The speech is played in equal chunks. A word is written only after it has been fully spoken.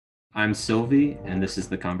I'm Sylvie, and this is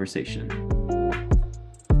The Conversation.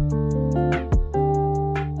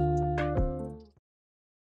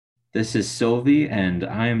 This is Sylvie, and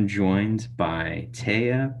I am joined by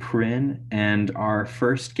Taya, Prin, and our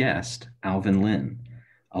first guest, Alvin Lin.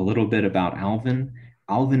 A little bit about Alvin.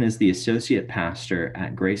 Alvin is the associate pastor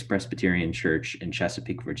at Grace Presbyterian Church in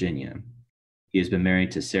Chesapeake, Virginia. He has been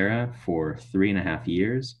married to Sarah for 3.5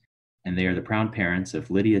 years, and they are the proud parents of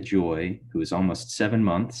Lydia Joy, who is almost 7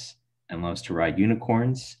 months and loves to ride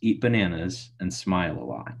unicorns, eat bananas, and smile a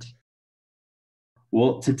lot.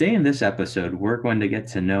 Well, today in this episode, we're going to get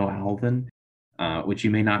to know Alvin, which you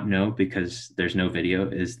may not know because there's no video,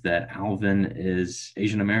 is that Alvin is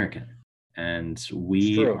Asian American. And It's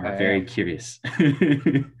we true. are very curious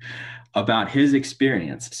about his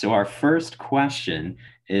experience. So our first question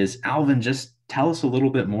is, Alvin, just tell us a little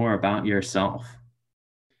bit more about yourself.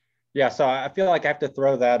 Yeah, so I feel like I have to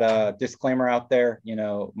throw that disclaimer out there.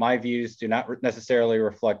 My views do not necessarily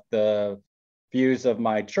reflect the views of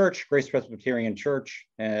my church, Grace Presbyterian Church,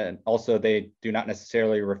 and also they do not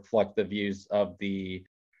necessarily reflect the views of the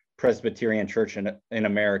Presbyterian Church in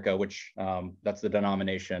America, which that's the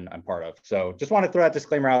denomination I'm part of. So just want to throw that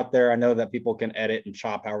disclaimer out there. I know that people can edit and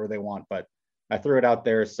chop however they want, but I threw it out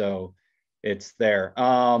there, so it's there.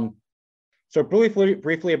 So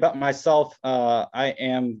briefly about myself, I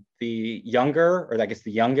am the younger, or I guess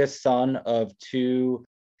the youngest son of two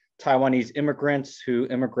Taiwanese immigrants who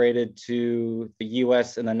immigrated to the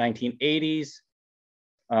US in the 1980s.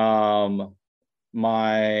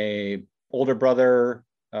 My older brother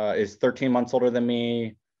is 13 months older than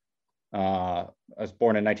me. I was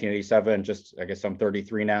born in 1987, I guess I'm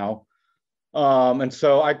 33 now. And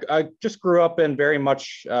so I just grew up in very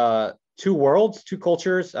much two worlds, two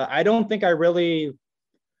cultures. I don't think I really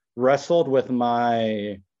wrestled with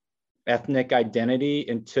my ethnic identity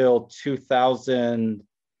until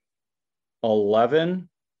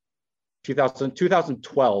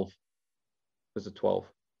 2012. Was it 12?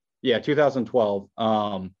 Yeah,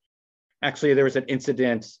 2012. Actually, there was an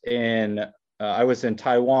incident I was in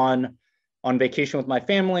Taiwan on vacation with my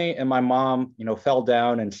family, and my mom, fell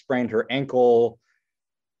down and sprained her ankle,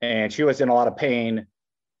 and she was in a lot of pain.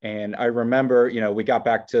 And I remember, we got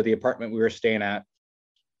back to the apartment we were staying at,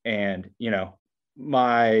 and,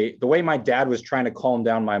 the way my dad was trying to calm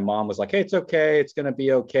down my mom was like, "Hey, it's okay. It's going to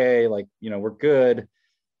be okay. Like, we're good."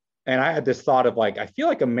 And I had this thought of like, I feel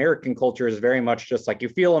like American culture is very much just like, you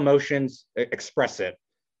feel emotions, express it.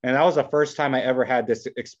 And that was the first time I ever had this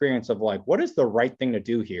experience of like, what is the right thing to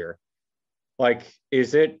do here? Like,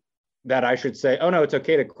 is it that I should say, "Oh no, it's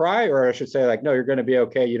okay to cry," or I should say like, "No, you're going to be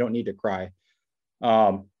okay. You don't need to cry."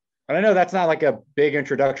 And I know that's not like a big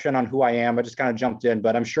introduction on who I am. I just kind of jumped in,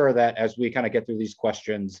 but I'm sure that as we kind of get through these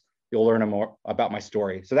questions, you'll learn more about my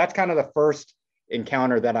story. So that's kind of the first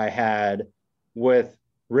encounter that I had with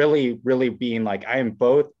really, really being like, I am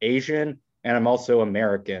both Asian and I'm also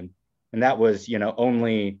American. And that was,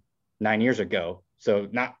 only 9 years ago. So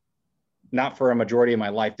not for a majority of my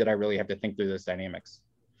life did I really have to think through those dynamics.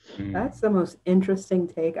 That's the most interesting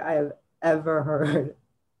take I have ever heard.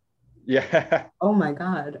 Yeah. Oh my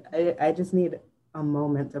God. I just need a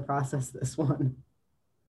moment to process this one.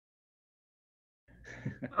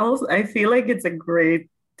 Also, I feel like it's a great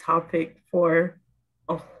topic for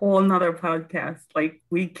a whole nother podcast. Like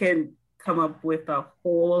we can come up with a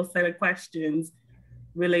whole set of questions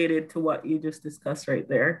related to what you just discussed right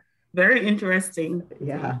there. Very interesting.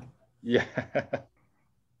 Yeah. Yeah.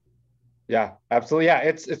 Yeah, absolutely. Yeah,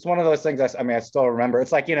 it's one of those things. I still remember.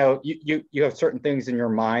 It's like, you have certain things in your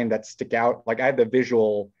mind that stick out. Like I had the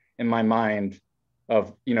visual in my mind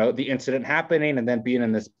of, the incident happening and then being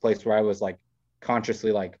in this place where I was like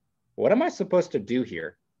consciously like, what am I supposed to do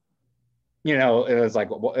here? It was like,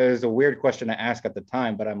 it was a weird question to ask at the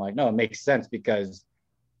time, but I'm like, no, it makes sense because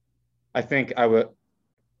I think I'm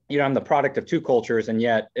the product of two cultures, and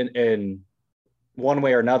yet in one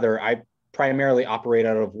way or another, I primarily operate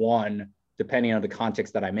out of one, depending on the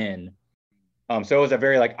context that I'm in. So it was a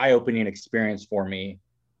very like eye-opening experience for me.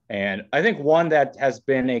 And I think one that has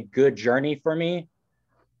been a good journey for me.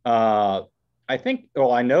 I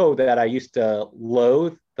know that I used to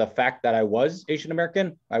loathe the fact that I was Asian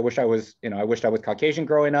American. I wish I was Caucasian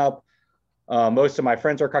growing up. Most of my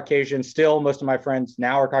friends are Caucasian. Still, most of my friends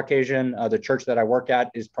now are Caucasian. The church that I work at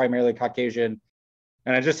is primarily Caucasian.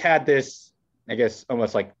 And I just had this, I guess,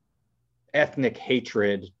 almost like ethnic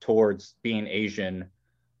hatred towards being Asian.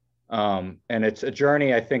 And it's a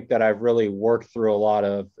journey I think that I've really worked through a lot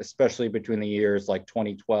of, especially between the years like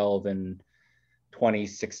 2012 and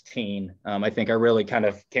 2016. I think I really kind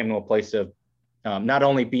of came to a place of not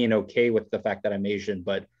only being okay with the fact that I'm Asian,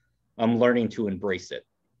 but I'm learning to embrace it.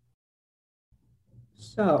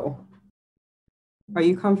 So, are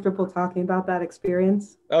you comfortable talking about that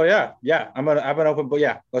experience? Oh yeah, yeah. I'm an open, but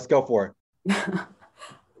yeah, let's go for it.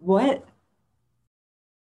 what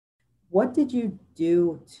what did you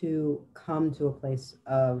do to come to a place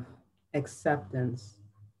of acceptance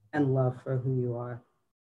and love for who you are?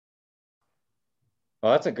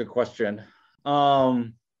 Well, that's a good question.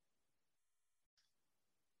 Um,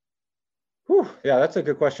 yeah, that's a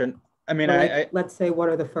good question. I mean, Or like, let's say, what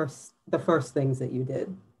are the first things that you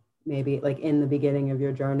did? Maybe like in the beginning of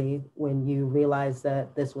your journey when you realized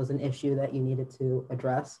that this was an issue that you needed to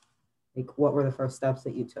address. Like, what were the first steps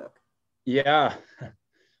that you took? yeah.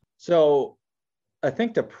 So I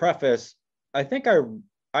think to preface, I think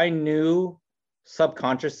I knew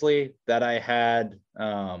subconsciously that I had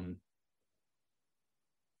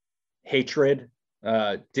hatred,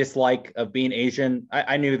 dislike of being Asian.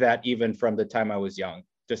 I knew that even from the time I was young.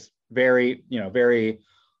 Just very, very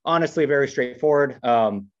honestly, very straightforward.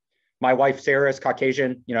 My wife Sarah is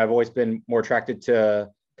Caucasian. I've always been more attracted to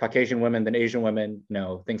Caucasian women than Asian women.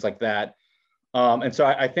 Things like that. And so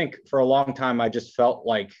I think for a long time I just felt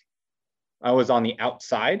like I was on the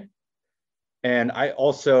outside, and I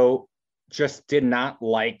also just did not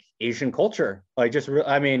like Asian culture. Like,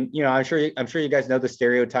 I mean, I'm sure you guys know the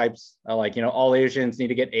stereotypes. Like, all Asians need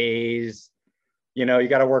to get A's. You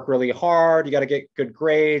got to work really hard. You got to get good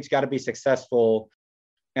grades. Got to be successful.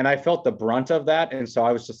 And I felt the brunt of that, and so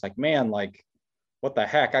I was just like, man, like, what the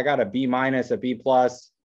heck? I got a B minus, a B plus,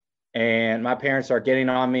 and my parents are getting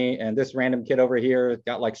on me. And this random kid over here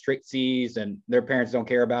got like straight C's, and their parents don't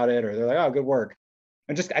care about it, or they're like, oh, good work.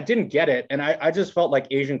 And just I didn't get it, and I just felt like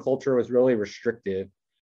Asian culture was really restrictive.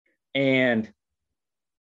 And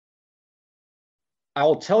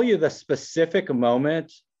I'll tell you the specific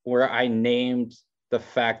moment where I named the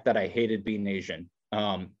fact that I hated being Asian.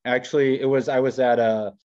 Actually, I was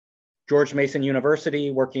at George Mason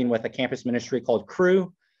University working with a campus ministry called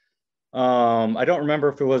Crew. I don't remember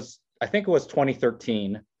if I think it was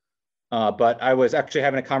 2013. But I was actually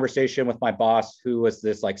having a conversation with my boss, who was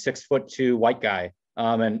this like 6'2" white guy.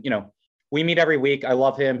 And we meet every week. I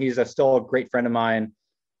love him. He's still a great friend of mine.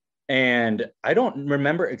 And I don't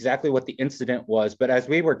remember exactly what the incident was, but as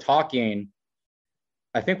we were talking,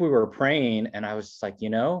 I think we were praying, and I was like,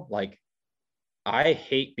 like, I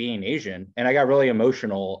hate being Asian. And I got really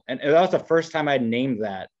emotional. And that was the first time I named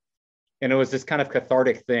that. And it was this kind of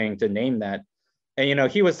cathartic thing to name that. And,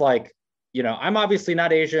 he was like, I'm obviously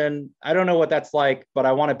not Asian. I don't know what that's like, but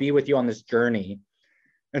I want to be with you on this journey.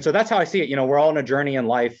 And so that's how I see it. We're all on a journey in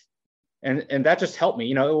life. And that just helped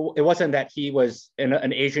me. It wasn't that he was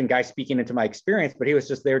an Asian guy speaking into my experience, but he was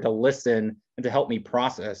just there to listen and to help me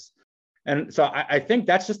process. And so I think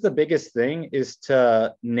that's just the biggest thing, is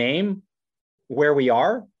to name where we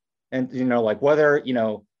are. And, like, whether,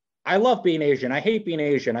 I love being Asian. I hate being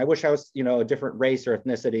Asian. I wish I was, a different race or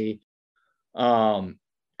ethnicity. And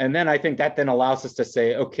then I think that then allows us to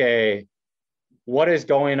say, okay, what is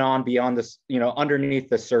going on beyond this, underneath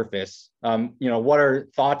the surface? What are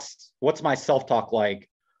thoughts? What's my self-talk like?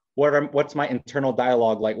 What's my internal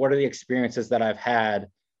dialogue like? What are the experiences that I've had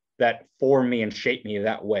that form me and shape me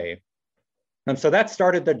that way? And so that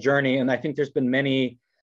started the journey. And I think there's been many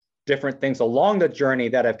different things along the journey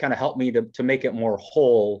that have kind of helped me to make it more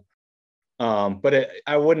whole. But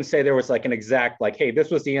I wouldn't say there was like an exact, like, hey, this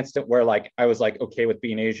was the instant where like I was like okay with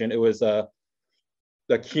being Asian. It was the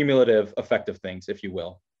cumulative effect of things, if you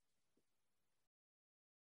will.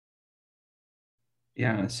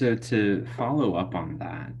 Yeah, so to follow up on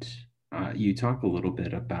that, you talk a little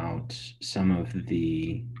bit about some of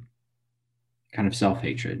the kind of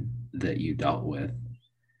self-hatred that you dealt with.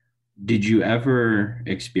 Did you ever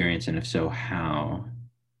experience, and if so, how,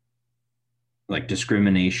 like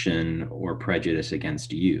discrimination or prejudice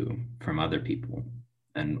against you from other people?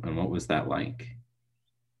 And what was that like?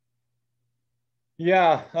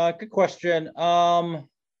 Yeah, good question. I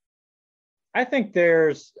think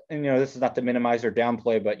there's, and this is not to minimize or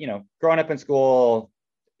downplay, but growing up in school,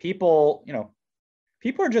 people,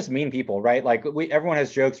 people are just mean people, right? Like, everyone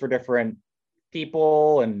has jokes for different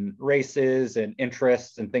people and races and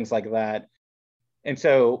interests and things like that. And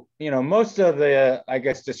so, most of the, I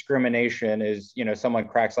guess, discrimination is, someone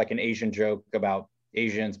cracks like an Asian joke about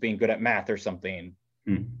Asians being good at math or something.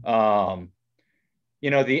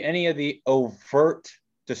 Any of the overt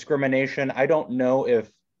discrimination, I don't know if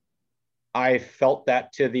I felt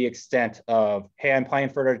that to the extent of, hey, I'm applying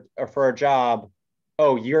for a job.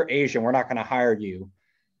 Oh, you're Asian. We're not going to hire you.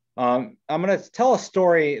 I'm going to tell a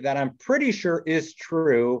story that I'm pretty sure is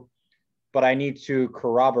true, but I need to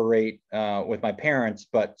corroborate with my parents.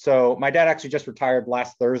 But so my dad actually just retired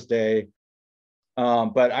last Thursday.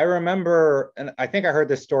 But I remember, and I think I heard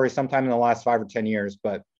this story sometime in the last 5 or 10 years,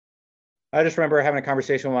 but I just remember having a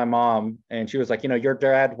conversation with my mom, and she was like, your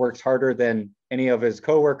dad works harder than any of his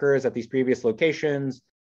coworkers at these previous locations.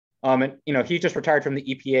 And he just retired from the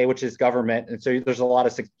EPA, which is government, and so there's a lot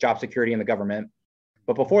of job security in the government.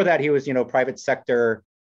 But before that, he was private sector.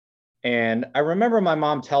 And I remember my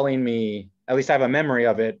mom telling me, at least I have a memory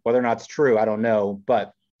of it, whether or not it's true, I don't know,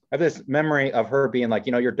 but I have this memory of her being like,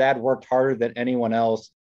 your dad worked harder than anyone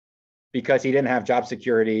else because he didn't have job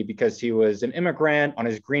security, because he was an immigrant on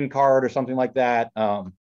his green card or something like that.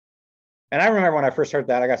 And I remember when I first heard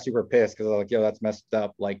that, I got super pissed because I was like, that's messed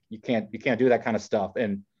up. Like, you can't do that kind of stuff.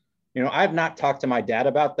 And, I've not talked to my dad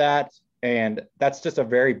about that. And that's just a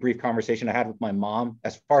very brief conversation I had with my mom,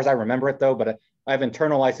 as far as I remember it, though. But I've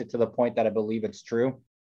internalized it to the point that I believe it's true.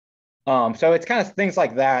 So it's kind of things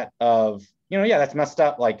like that of, that's messed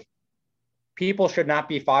up. Like, people should not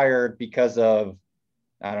be fired because of,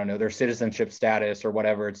 I don't know, their citizenship status or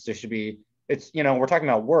whatever. We're talking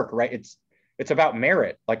about work, right? It's about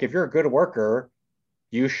merit. Like, if you're a good worker,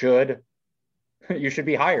 you should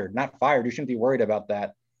be hired, not fired. You shouldn't be worried about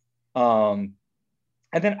that. And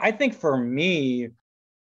then I think for me,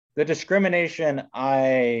 the discrimination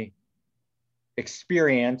I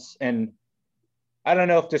experience, and I don't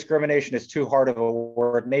know if discrimination is too hard of a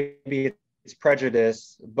word, maybe it's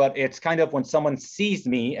prejudice, but it's kind of when someone sees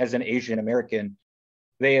me as an Asian American,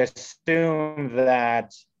 they assume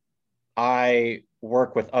that I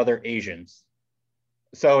work with other Asians.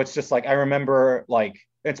 So it's just like, I remember, like,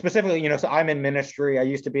 and specifically, so I'm in ministry. I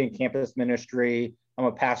used to be in campus ministry. I'm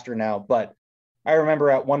a pastor now, but I remember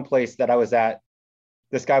at one place that I was at,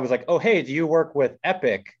 this guy was like, oh, hey, do you work with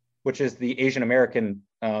EPIC, which is the Asian American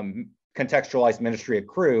contextualized ministry at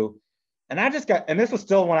Cru? And and this was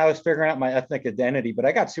still when I was figuring out my ethnic identity, but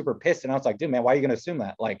I got super pissed. And I was like, dude, man, why are you going to assume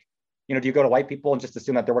that? Like, do you go to white people and just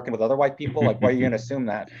assume that they're working with other white people? Like, why are you going to assume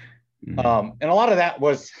that? And a lot of that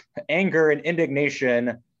was anger and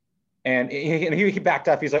indignation. And he backed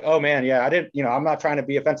up. He's like, oh, man, yeah, I didn't, I'm not trying to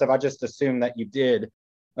be offensive. I just assumed that you did.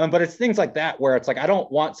 But it's things like that where it's like, I don't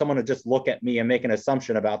want someone to just look at me and make an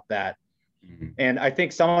assumption about that. And I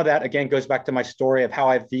think some of that, again, goes back to my story of how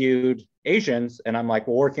I viewed Asians. And I'm like,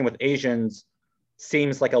 well, working with Asians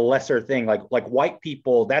seems like a lesser thing. Like white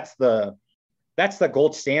people, that's the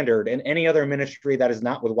gold standard. And any other ministry that is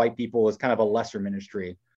not with white people is kind of a lesser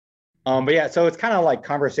ministry. But yeah, so it's kind of like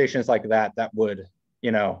conversations like that would,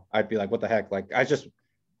 I'd be like, what the heck? Like,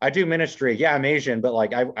 I do ministry. Yeah, I'm Asian, but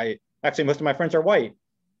like, I actually, most of my friends are white.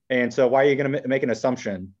 And so why are you going to make an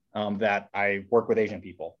assumption that I work with Asian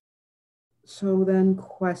people? So then,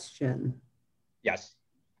 question. Yes.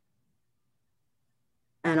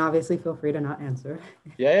 And obviously feel free to not answer.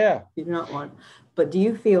 Yeah. You do not want. But do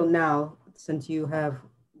you feel now, since you have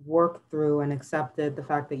worked through and accepted the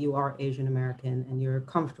fact that you are Asian American and you're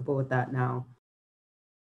comfortable with that now,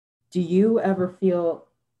 do you ever feel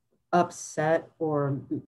upset or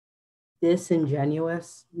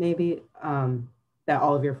disingenuous, maybe, that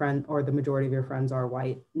all of your friends or the majority of your friends are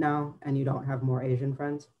white now and you don't have more Asian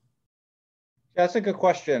friends? That's a good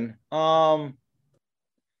question.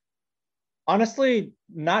 Honestly,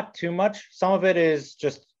 not too much. Some of it is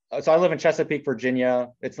just, so I live in Chesapeake, Virginia.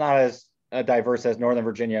 It's not as diverse as Northern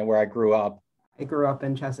Virginia, where I grew up. I grew up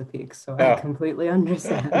in Chesapeake, so I completely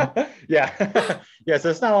understand. Yeah. Yeah. So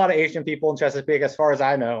there's not a lot of Asian people in Chesapeake, as far as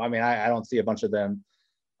I know. I mean, I don't see a bunch of them.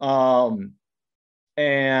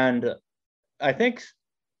 And I think,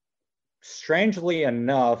 strangely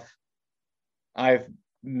enough, I've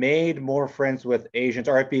made more friends with Asians,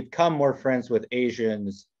 or I've become more friends with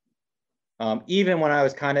Asians, even when I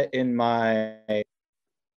was kind of in my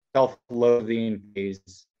self-loathing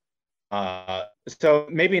phase. So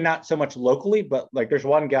maybe not so much locally, but like there's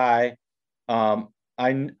one guy, I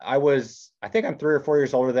think I'm 3 or 4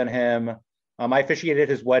 years older than him. I officiated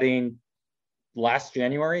his wedding last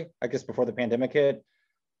January, I guess before the pandemic hit.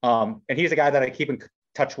 And he's a guy that I keep in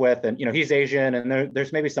touch with, and he's Asian, and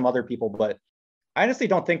there's maybe some other people, but I honestly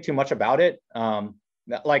don't think too much about it.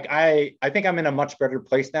 Like I think I'm in a much better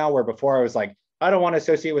place now, where before I was like, I don't want to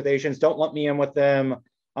associate with Asians, don't let me in with them.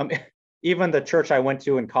 Even the church I went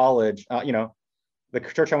to in college,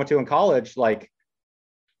 like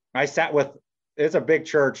I sat with, it's a big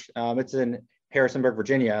church. It's in Harrisonburg,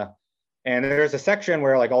 Virginia. And there's a section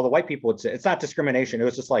where like all the white people would sit. It's not discrimination. It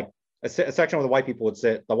was just like a section where the white people would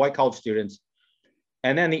sit, the white college students.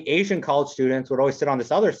 And then the Asian college students would always sit on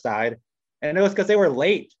this other side. And it was because they were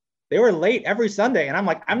late. They were late every Sunday. And I'm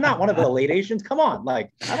like, I'm not one of the late Asians. Come on.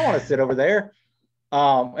 Like, I don't want to sit over there.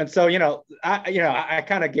 And so, I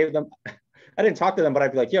kind of gave them, I didn't talk to them, but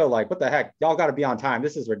I'd be like, yo, like, what the heck? Y'all got to be on time.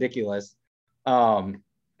 This is ridiculous. And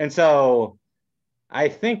so I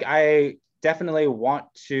think I definitely want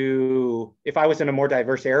to, if I was in a more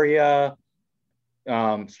diverse area,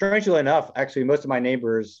 strangely enough, actually, most of my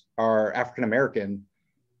neighbors are African American.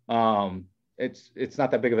 It's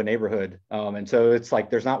not that big of a neighborhood, and so it's like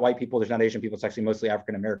there's not white people, there's not Asian people. It's actually mostly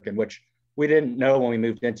African American, which we didn't know when we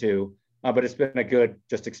moved into. But it's been a good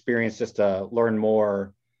just experience just to learn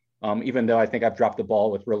more. Even though I think I've dropped the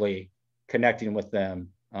ball with really connecting with them.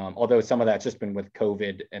 Although some of that's just been with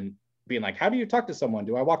COVID and being like, how do you talk to someone?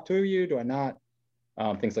 Do I walk to you? Do I not?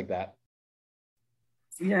 Things like that.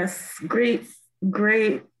 Yes, great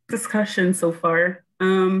discussion so far.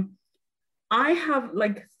 I have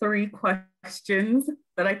like 3 questions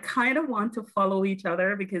that I kind of want to follow each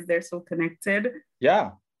other because they're so connected.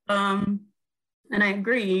 Yeah. And I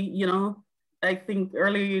agree, I think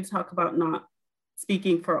earlier you talked about not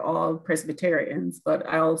speaking for all Presbyterians, but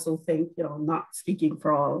I also think, not speaking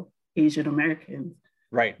for all Asian Americans.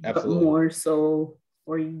 Right, absolutely. But more so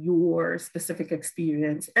for your specific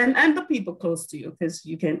experience and the people close to you, because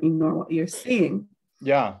you can't ignore what you're seeing.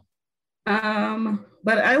 Yeah.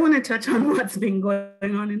 But I want to touch on what's been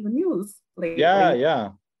going on in the news lately. Yeah.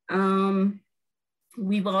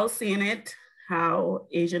 We've all seen it, how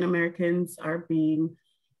Asian Americans are being,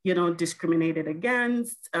 discriminated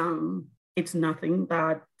against. It's nothing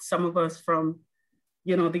that some of us from,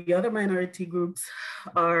 the other minority groups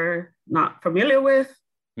are not familiar with.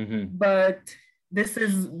 Mm-hmm. But this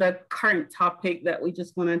is the current topic that we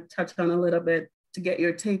just want to touch on a little bit to get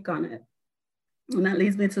your take on it. And that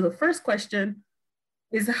leads me to the first question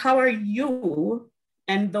is, how are you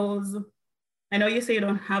and those, I know you say you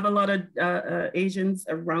don't have a lot of Asians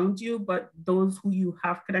around you, but those who you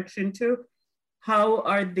have connection to, how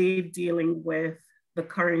are they dealing with the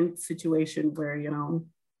current situation where,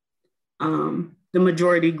 the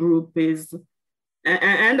majority group is,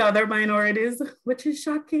 and other minorities, which is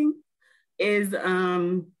shocking, is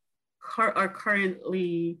are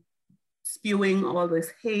currently spewing all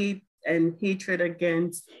this hate and hatred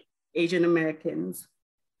against Asian Americans.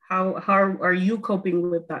 How are you coping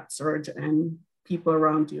with that surge and people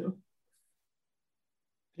around you?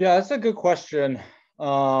 Yeah, that's a good question.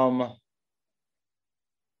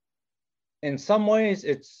 In some ways,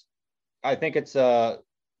 I think it's probably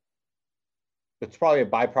a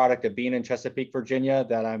byproduct of being in Chesapeake, Virginia,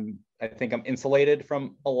 that I think I'm insulated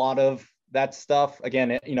from a lot of that stuff.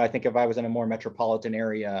 Again, I think if I was in a more metropolitan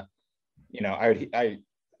area,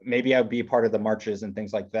 maybe I would be part of the marches and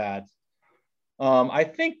things like that. I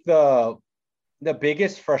think the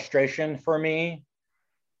biggest frustration for me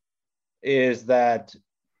is that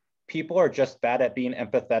people are just bad at being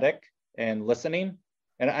empathetic and listening.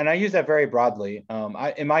 And I use that very broadly.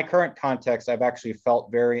 In my current context, I've actually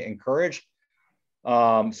felt very encouraged.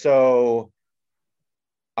 So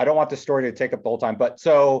I don't want the story to take up the whole time, but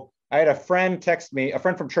so I had a friend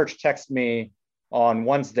from church text me on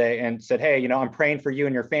Wednesday and said, hey, I'm praying for you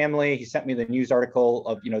and your family. He sent me the news article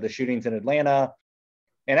of, the shootings in Atlanta.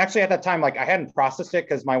 And actually at that time, like I hadn't processed it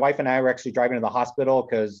because my wife and I were actually driving to the hospital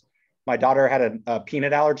because my daughter had a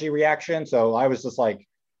peanut allergy reaction. So I was just like,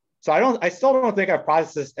 I still don't think I've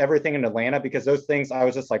processed everything in Atlanta, because those things I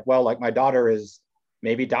was just like, well, like my daughter is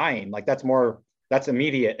maybe dying. Like that's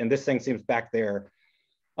immediate. And this thing seems back there.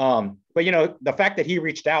 But the fact that he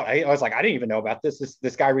reached out, I was like, I didn't even know about this.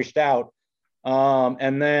 This guy reached out.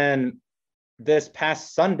 And then this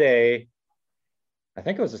past Sunday, I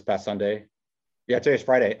think it was this past Sunday. Yeah, today's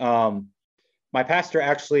Friday. My pastor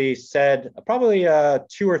actually said probably a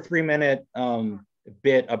 2 or 3 minute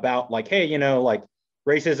bit about like, hey, like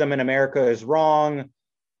racism in America is wrong.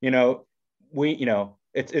 He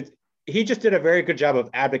just did a very good job of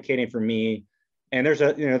advocating for me. And there's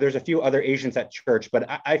a few other Asians at church, but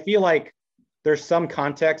I feel like there's some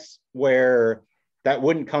contexts where that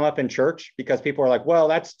wouldn't come up in church because people are like, well,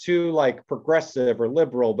 that's too like progressive or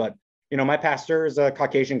liberal. But, my pastor is a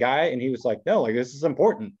Caucasian guy and he was like, no, like this is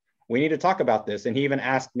important. We need to talk about this. And he even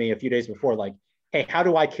asked me a few days before, like, hey, how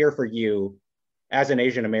do I care for you as an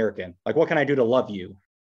Asian American? Like, what can I do to love you?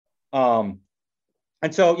 And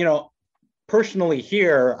so, personally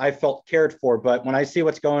here, I felt cared for, but when I see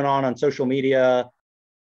what's going on social media,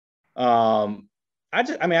 I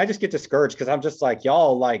just get discouraged because I'm just like,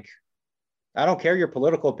 y'all, like, I don't care your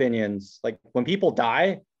political opinions. Like when people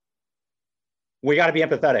die, we got to be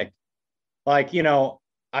empathetic. Like,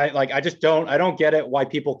 I don't get it why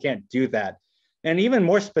people can't do that. And even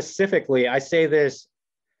more specifically, I say this,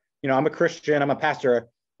 I'm a Christian, I'm a pastor.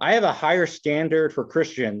 I have a higher standard for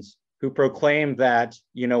Christians who proclaim that,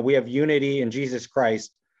 we have unity in Jesus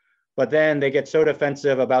Christ, but then they get so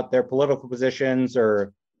defensive about their political positions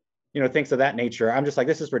or, things of that nature. I'm just like,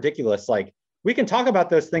 this is ridiculous. Like, we can talk about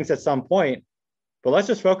those things at some point, but let's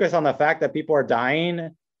just focus on the fact that people are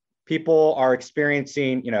dying. People are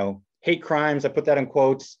experiencing, hate crimes, I put that in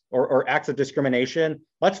quotes, or acts of discrimination.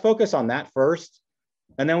 Let's focus on that first.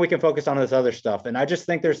 And then we can focus on this other stuff. And I just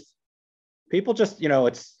think there's people just,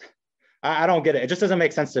 I don't get it. It just doesn't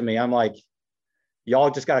make sense to me. I'm like,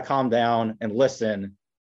 y'all just got to calm down and listen.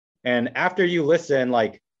 And after you listen,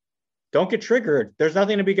 like, don't get triggered. There's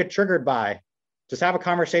nothing to get triggered by. Just have a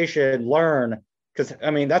conversation, learn. Because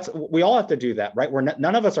we all have to do that, right?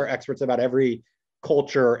 None of us are experts about every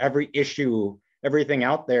culture, every issue, everything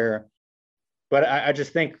out there. But I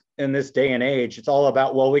just think in this day and age, it's all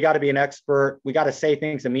about, well, we got to be an expert. We got to say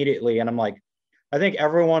things immediately. And I'm like, I think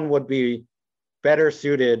everyone would be better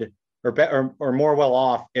suited or more well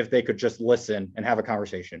off if they could just listen and have a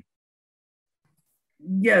conversation.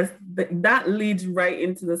 Yes, that leads right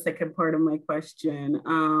into the second part of my question,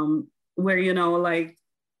 where, like,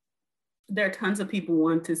 there are tons of people who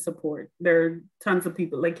want to support. There are tons of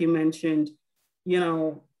people, like you mentioned,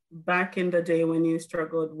 back in the day when you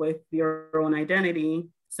struggled with your own identity,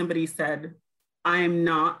 somebody said, I'm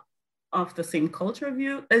not of the same culture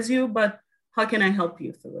as you, but how can I help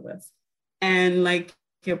you through this? And like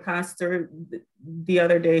your pastor the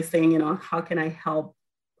other day saying, how can I help?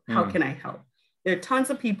 How can I help? There are tons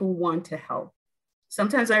of people who want to help.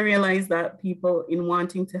 Sometimes I realize that people, in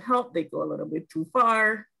wanting to help, they go a little bit too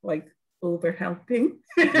far, like over helping,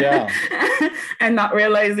 and not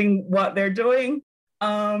realizing what they're doing.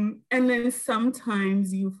 And then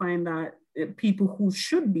sometimes you find that people who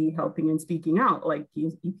should be helping and speaking out, like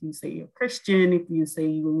if you say you're Christian, if you say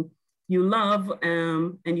you love,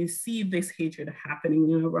 and you see this hatred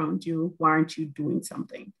happening around you, why aren't you doing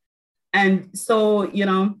something? And so,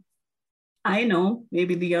 I know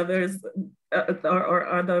maybe the others or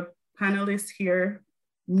other panelists here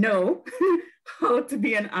know how to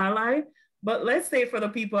be an ally, but let's say for the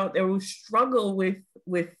people out there who struggle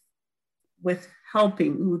with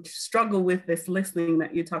helping, who struggle with this listening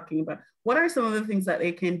that you're talking about, what are some of the things that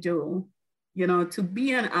they can do, to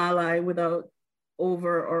be an ally without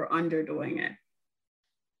over or underdoing it?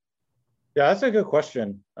 Yeah, that's a good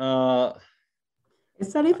question.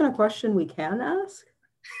 Is that even a question we can ask?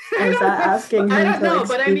 Or is that asking him to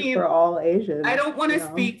speak for all Asians? I don't want to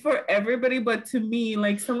speak for everybody, but to me,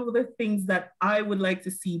 like, some of the things that I would like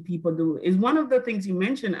to see people do is one of the things you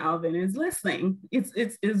mentioned, Alvin, is listening.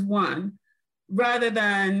 It's one, rather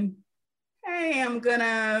than, hey, I'm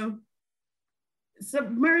gonna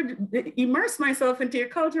immerse myself into your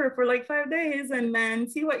culture for like 5 days and then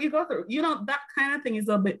see what you go through. That kind of thing is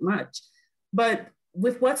a bit much. But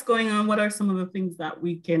with what's going on, what are some of the things that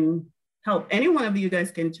we can help? Any one of you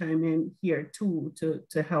guys can chime in here too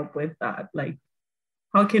to help with that. Like,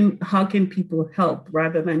 how can people help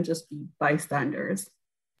rather than just be bystanders?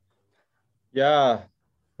 Yeah,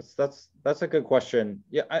 that's a good question.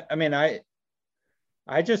 Yeah,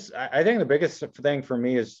 I think the biggest thing for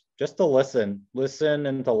me is just to listen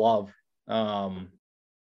and to love.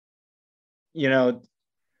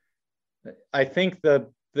 I think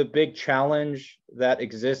the big challenge that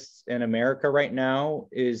exists in America right now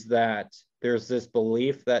is that there's this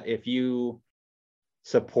belief that if you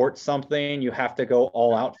support something, you have to go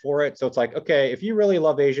all out for it. So it's like, okay, if you really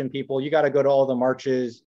love Asian people, you got to go to all the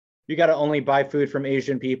marches. You got to only buy food from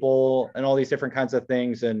Asian people and all these different kinds of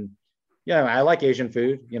things. And I like Asian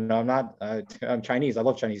food. I'm Chinese. I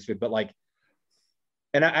love Chinese food, but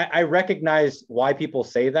and I recognize why people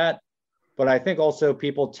say that, but I think also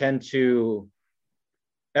people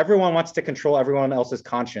everyone wants to control everyone else's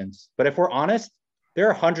conscience. But if we're honest, there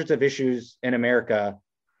are hundreds of issues in America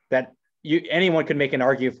that anyone could make an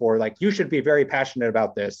argue for, like, you should be very passionate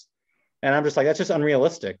about this. And I'm just like, that's just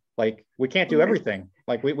unrealistic. Like, we can't do everything.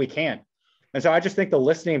 Like, we can't. And so I just think the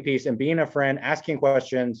listening piece and being a friend, asking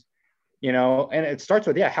questions, and it starts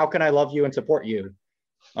with, how can I love you and support you?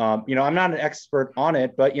 I'm not an expert on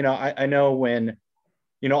it, but, I know when,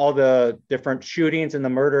 all the different shootings and the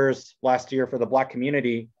murders last year for the Black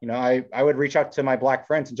community, I would reach out to my Black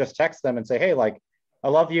friends and just text them and say, hey, like, I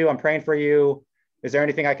love you. I'm praying for you. Is there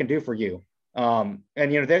anything I can do for you? And,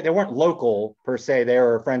 they weren't local per se. They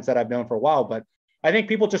were friends that I've known for a while, but I think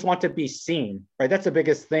people just want to be seen, right? That's the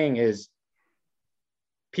biggest thing is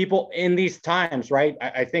people in these times, right?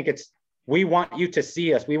 I think we want you to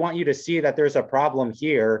see us. We want you to see that there's a problem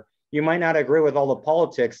here. You might not agree with all the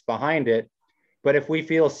politics behind it, but if we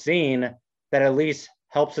feel seen, that at least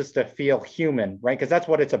helps us to feel human, right? Because that's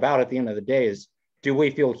what it's about at the end of the day is, do we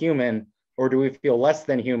feel human or do we feel less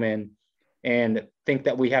than human and think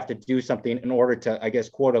that we have to do something in order to, I guess,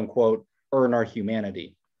 quote unquote, earn our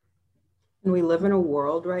humanity? And we live in a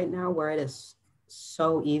world right now where it is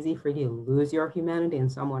so easy for you to lose your humanity in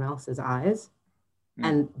someone else's eyes,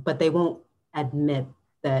 but they won't admit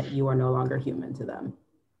that you are no longer human to them.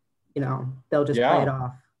 You know, they'll just play it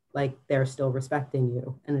off like they're still respecting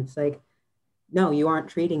you. And it's like, no, you aren't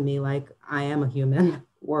treating me like I am a human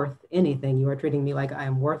worth anything. You are treating me like I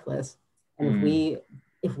am worthless. And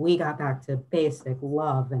if we got back to basic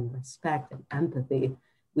love and respect and empathy,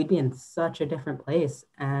 we'd be in such a different place.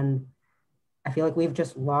 And I feel like we've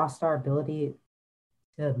just lost our ability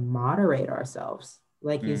to moderate ourselves.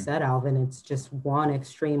 Like you said, Alvin, it's just one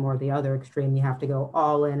extreme or the other extreme. You have to go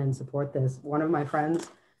all in and support this. One of my friends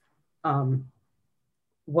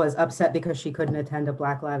was upset because she couldn't attend a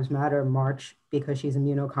Black Lives Matter march because she's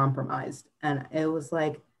immunocompromised. And it was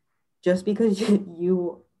like, just because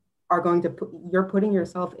you are going to you're putting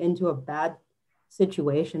yourself into a bad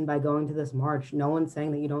situation by going to this march. No one's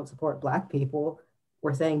saying that you don't support Black people.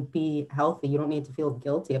 We're saying be healthy. You don't need to feel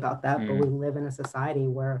guilty about that. But we live in a society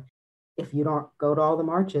where if you don't go to all the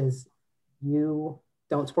marches, you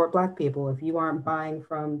don't support Black people. If you aren't buying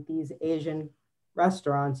from these Asian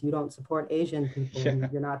restaurants, you don't support Asian people. And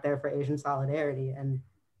you're not there for Asian solidarity. And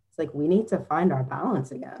it's like, we need to find our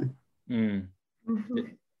balance again.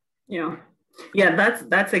 Yeah,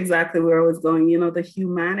 that's exactly where I was going. You know, the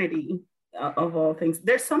humanity of all things.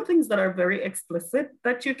 There's some things that are very explicit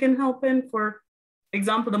that you can help in. For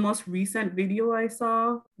example, the most recent video I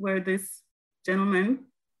saw where this gentleman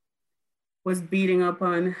was beating up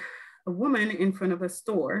on a woman in front of a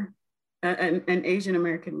store, an Asian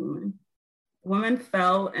American woman. The woman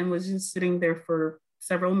fell and was just sitting there for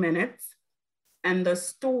several minutes. And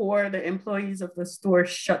the employees of the store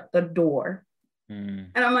shut the door.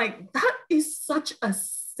 And I'm like, that is such a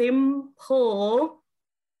simple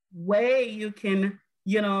way you can,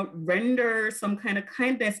 render some kind of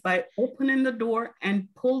kindness by opening the door and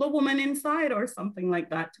pull the woman inside or something like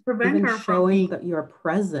that to prevent even her showing from your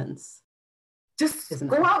presence. Just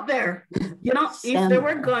go out there. If there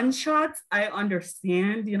were gunshots, I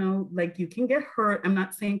understand, like you can get hurt. I'm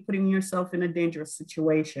not saying putting yourself in a dangerous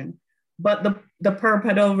situation, but the perp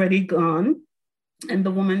had already gone. And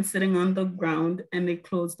the woman sitting on the ground, and they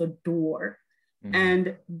closed the door.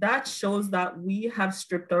 And that shows that we have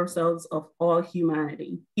stripped ourselves of all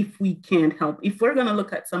humanity if we can't help. If we're going to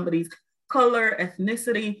look at somebody's color,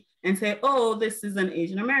 ethnicity, and say, oh, this is an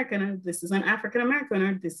Asian American, or this is an African American,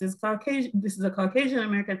 or this is Caucasian, this is a Caucasian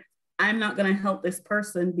American, I'm not going to help this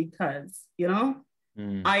person because,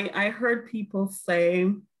 I heard people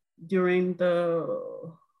say during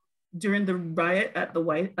the riot at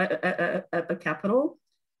the Capitol,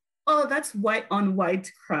 oh, that's white on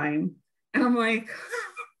white crime. And I'm like,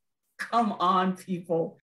 come on,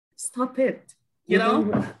 people, stop it.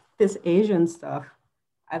 This Asian stuff,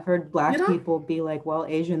 I've heard Black people be like, well,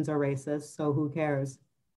 Asians are racist, so who cares?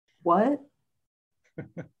 What?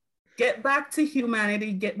 Get back to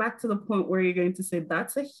humanity. Get back to the point where you're going to say,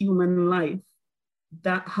 that's a human life.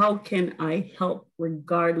 That how can I help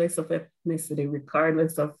regardless of ethnicity,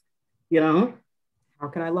 regardless of how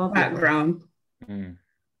can I love background?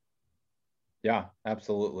 Yeah,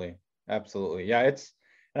 absolutely. Yeah,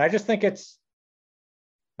 and I just think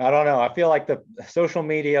I don't know. I feel like the social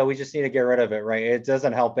media, we just need to get rid of it, right? It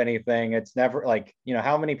doesn't help anything. It's never like,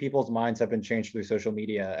 how many people's minds have been changed through social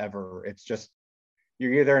media ever? It's just,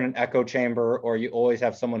 you're either in an echo chamber or you always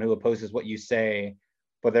have someone who opposes what you say,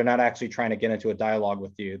 but they're not actually trying to get into a dialogue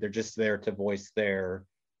with you. They're just there to voice their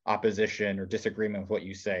opposition or disagreement with what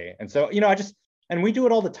you say. And so, and we do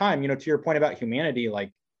it all the time, to your point about humanity,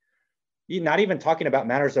 like not even talking about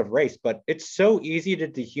matters of race, but it's so easy to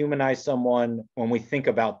dehumanize someone when we think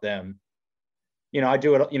about them. I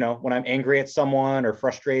do it, when I'm angry at someone or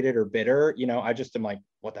frustrated or bitter, I just am like,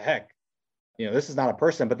 what the heck? This is not a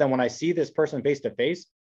person. But then when I see this person face to face,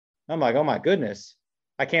 I'm like, oh my goodness,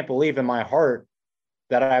 I can't believe in my heart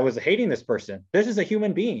that I was hating this person. This is a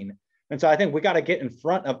human being. And so I think we got to get in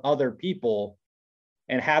front of other people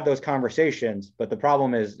and have those conversations. But the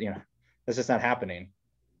problem is, it's just not happening.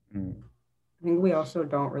 I think we also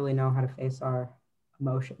don't really know how to face our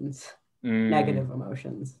emotions, negative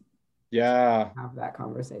emotions. Yeah. Have that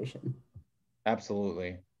conversation.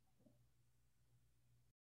 Absolutely.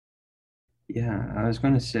 Yeah, I was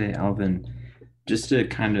going to say, Alvin, just to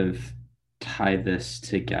kind of tie this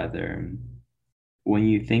together, when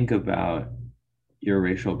you think about your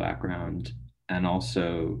racial background and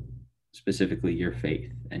also specifically your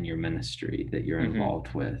faith and your ministry that you're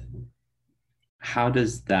involved with, how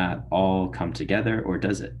does that all come together, or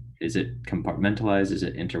does it? Is it compartmentalized? Is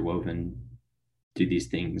it interwoven? Do these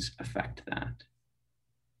things affect that?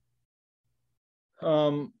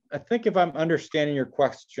 I think if I'm understanding your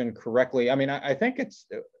question correctly, I mean, I think it's,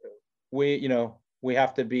 we, we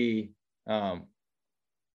have to be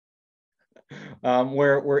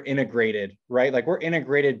we're integrated, right? Like we're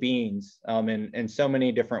integrated beings in so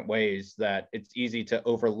many different ways that it's easy to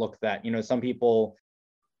overlook that. You know, some people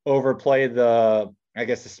overplay the, I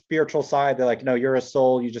guess, the spiritual side. They're like, no, you're a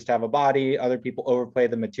soul, you just have a body. Other people overplay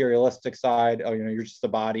the materialistic side. Oh, you know, you're just a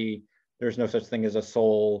body. There's no such thing as a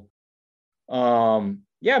soul.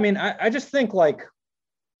 Yeah, I mean, I just think like,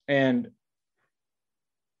 and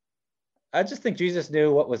I just think Jesus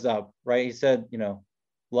knew what was up, right? He said, you know,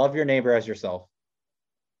 love your neighbor as yourself.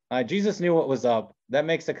 Jesus knew what was up. That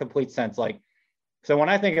makes a complete sense. Like, so when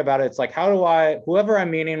I think about it, it's like, how do whoever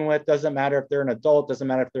I'm meeting with, doesn't matter if they're an adult, doesn't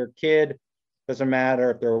matter if they're a kid, doesn't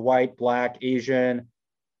matter if they're white, black, Asian,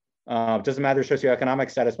 doesn't matter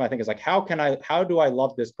socioeconomic status. My thing is like, how do I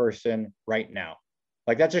love this person right now?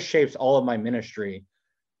 Like that just shapes all of my ministry.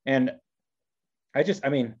 And I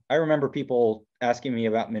mean, I remember people asking me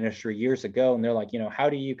about ministry years ago, and they're like, you know, how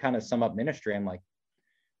do you kind of sum up ministry? I'm like,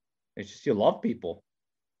 it's just you love people.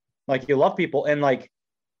 Like you love people. And like,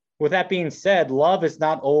 with that being said, love is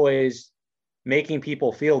not always making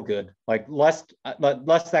people feel good. Like lest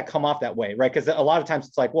that come off that way, right? Because a lot of times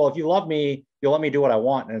it's like, well, if you love me, you'll let me do what I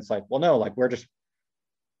want. And it's like, well, no, like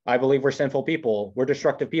I believe we're sinful people. We're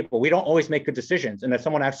destructive people. We don't always make good decisions. And if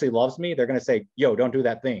someone actually loves me, they're going to say, yo, don't do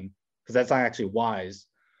that thing, because that's not actually wise.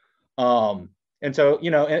 And so,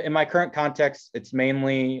 you know, in my current context, it's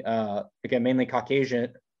mainly, mainly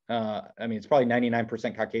Caucasian. I mean, it's probably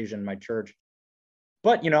 99% Caucasian in my church.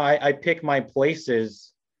 But, you know, I pick my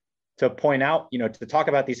places to point out, you know, to talk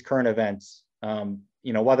about these current events,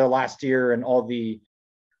 you know, whether last year and all the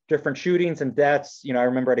different shootings and deaths. You know, I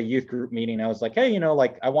remember at a youth group meeting, I was like, hey, you know,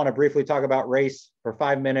 like I want to briefly talk about race for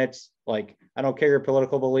 5 minutes. Like, I don't care your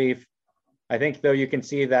political belief. I think, though, you can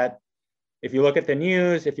see that if you look at the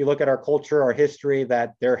news, if you look at our culture, our history,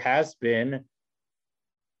 that there has been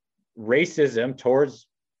racism towards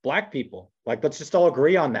Black people. Like, let's just all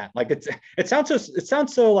agree on that. Like, it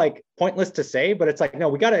sounds so like pointless to say, but it's like, no,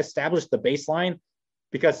 we got to establish the baseline,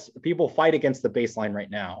 because people fight against the baseline right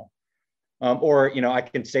now. Or, you know, I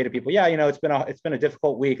can say to people, yeah, you know, it's been a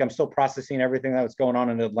difficult week. I'm still processing everything that was going on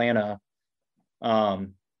in Atlanta.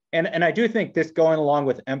 And I do think this, going along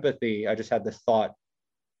with empathy, I just had this thought.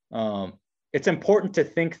 It's important to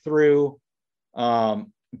think through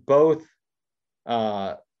both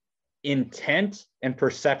intent and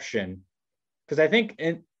perception, because I think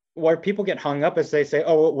where people get hung up is they say,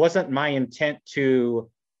 oh, it wasn't my intent to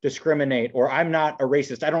discriminate, or I'm not a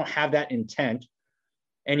racist, I don't have that intent.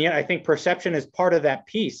 And yet I think perception is part of that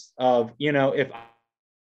piece of, you know, if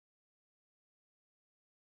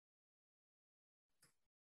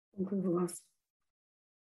we've lost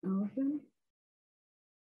Alvin.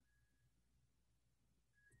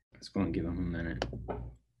 Let's go and give him a minute.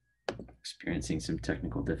 Experiencing some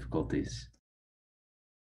technical difficulties.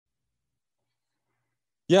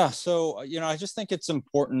 Yeah, so, you know, I just think it's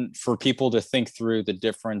important for people to think through the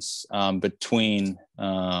difference between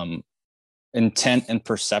intent and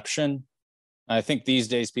perception. I think these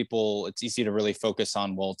days it's easy to really focus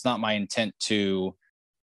on, well, it's not my intent to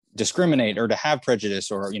discriminate or to have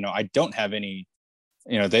prejudice, or, you know, I don't have any,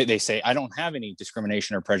 you know, they say I don't have any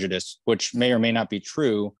discrimination or prejudice, which may or may not be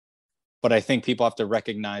true. But I think people have to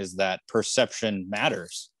recognize that perception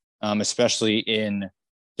matters, especially in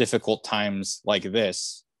difficult times like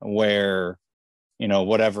this, where, you know,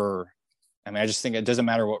 whatever, I mean, I just think it doesn't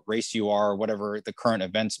matter what race you are, whatever the current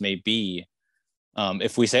events may be.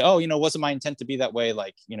 If we say, oh, you know, wasn't my intent to be that way,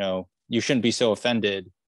 like, you know, you shouldn't be so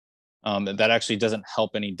offended, that actually doesn't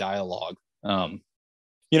help any dialogue. You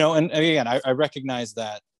know, and again, I recognize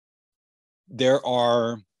that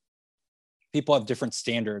people have different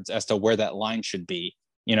standards as to where that line should be.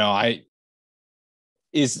 You know,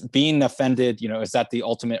 is being offended, you know, is that the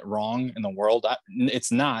ultimate wrong in the world?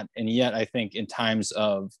 It's not. And yet I think in times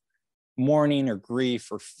of mourning or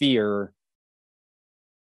grief or fear,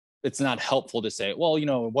 it's not helpful to say, well, you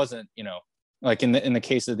know, it wasn't, you know, like in the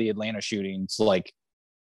case of the Atlanta shootings, like,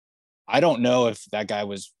 I don't know if that guy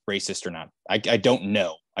was racist or not. I don't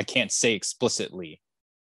know. I can't say explicitly,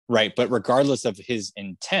 right? But regardless of his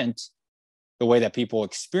intent, the way that people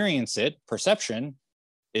experience it, perception,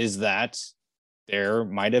 is that there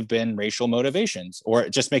might have been racial motivations, or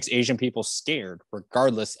it just makes Asian people scared,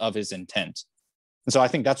 regardless of his intent. And so I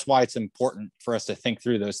think that's why it's important for us to think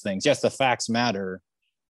through those things. Yes, the facts matter,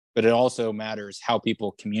 but it also matters how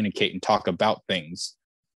people communicate and talk about things.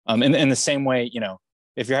 In the same way, you know,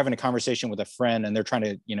 if you're having a conversation with a friend and they're trying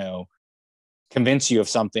to, you know, convince you of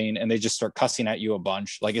something and they just start cussing at you a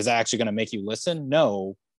bunch, like, is that actually going to make you listen?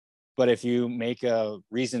 No. But if you make a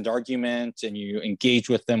reasoned argument and you engage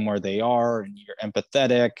with them where they are and you're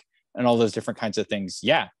empathetic and all those different kinds of things,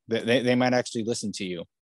 yeah, they might actually listen to you.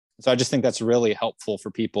 So I just think that's really helpful for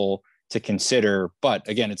people to consider. But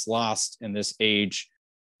again, it's lost in this age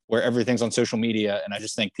where everything's on social media. And I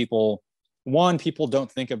just think people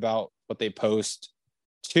don't think about what they post.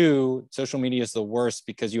 2, social media is the worst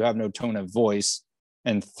because you have no tone of voice.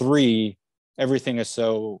 And 3, everything is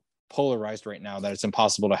so polarized right now that it's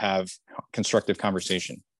impossible to have constructive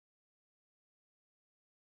conversation.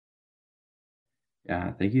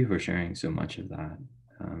 Yeah, thank you for sharing so much of that.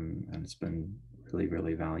 And it's been really,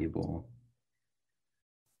 really valuable.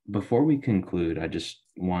 Before we conclude, I just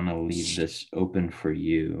want to leave this open for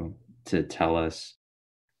you to tell us,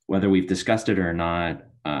 whether we've discussed it or not,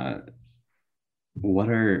 what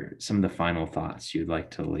are some of the final thoughts you'd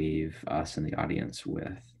like to leave us and the audience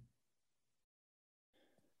with?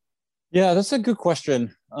 Yeah, that's a good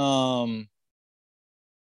question. So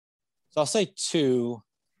I'll say 2.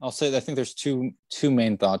 I think there's two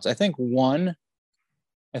main thoughts. I think one,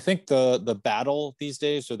 I think the battle these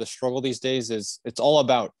days, or the struggle these days, is it's all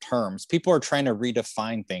about terms. People are trying to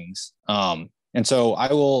redefine things. And so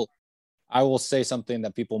I will say something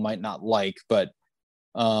that people might not like, but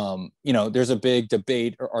there's a big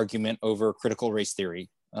debate or argument over critical race theory.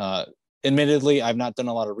 Admittedly, I've not done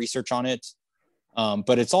a lot of research on it,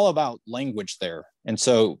 but it's all about language there. And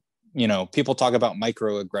so, people talk about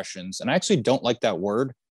microaggressions, and I actually don't like that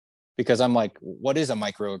word, because I'm like, what is a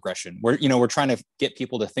microaggression? We're trying to get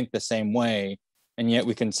people to think the same way. And yet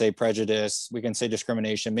we can say prejudice, we can say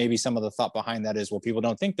discrimination. Maybe some of the thought behind that is, well, people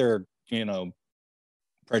don't think they're,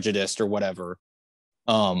 prejudiced or whatever.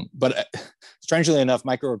 But strangely enough,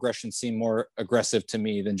 microaggressions seem more aggressive to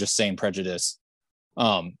me than just saying prejudice.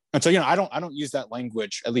 And so, I don't use that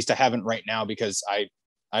language. At least I haven't right now, because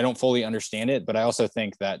I don't fully understand it. But I also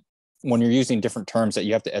think that when you're using different terms that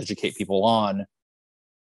you have to educate people on,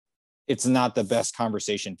 it's not the best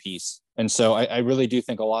conversation piece. And so I really do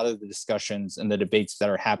think a lot of the discussions and the debates that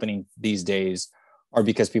are happening these days are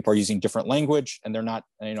because people are using different language and they're not,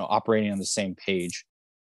 operating on the same page.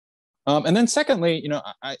 And then secondly,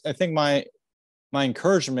 I think my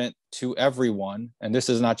encouragement to everyone, and this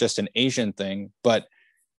is not just an Asian thing, but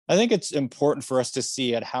I think it's important for us to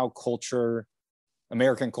see at how culture,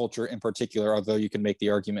 American culture in particular, although you can make the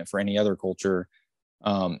argument for any other culture,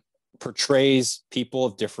 portrays people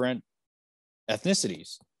of different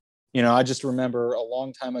ethnicities. I just remember a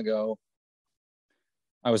long time ago,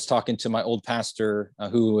 I was talking to my old pastor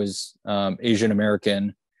who was Asian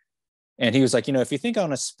American. And he was like, if you think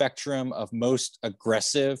on a spectrum of most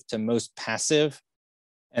aggressive to most passive,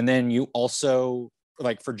 and then you also,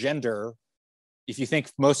 like for gender, if you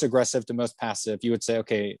think most aggressive to most passive, you would say,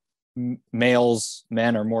 okay,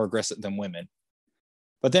 men are more aggressive than women.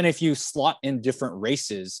 But then if you slot in different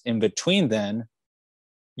races in between, then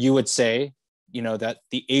you would say, that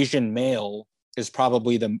the Asian male is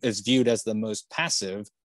probably is viewed as the most passive.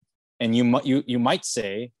 And you might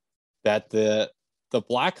say that the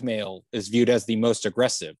Black male is viewed as the most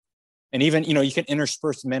aggressive. And even, you can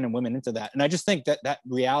intersperse men and women into that. And I just think that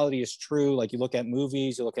reality is true. Like, you look at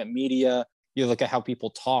movies, you look at media, you look at how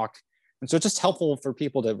people talk. And so it's just helpful for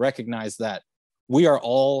people to recognize that we are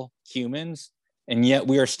all humans, and yet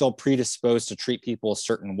we are still predisposed to treat people a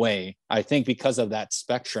certain way. I think because of that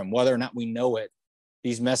spectrum, whether or not we know it,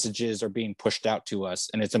 these messages are being pushed out to us.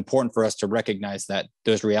 And it's important for us to recognize that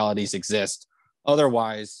those realities exist.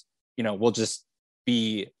 Otherwise, we'll just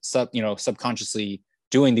be subconsciously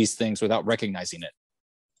doing these things without recognizing it.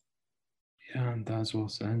 Yeah, that was well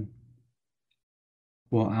said.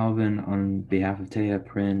 Well, Alvin, on behalf of Taya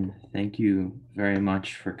Prin, thank you very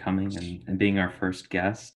much for coming and being our first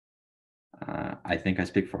guest. I think I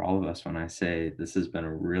speak for all of us when I say this has been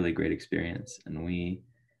a really great experience, and we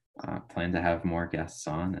plan to have more guests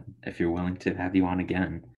on, and if you're willing to have you on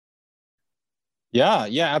again. Yeah,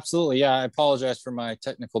 absolutely. Yeah, I apologize for my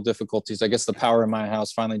technical difficulties. I guess the power in my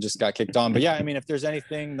house finally just got kicked on. But yeah, I mean, if there's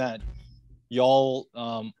anything that y'all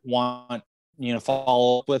want,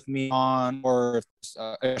 follow up with me on, or if there's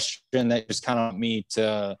a question that just kind of me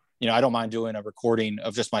to, I don't mind doing a recording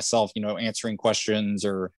of just myself, answering questions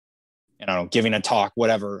or, giving a talk,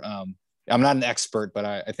 whatever. I'm not an expert, but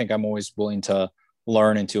I think I'm always willing to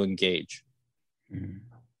learn and to engage.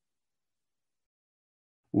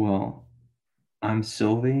 Well, I'm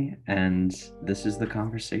Sylvie, and this is The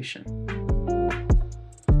Conversation.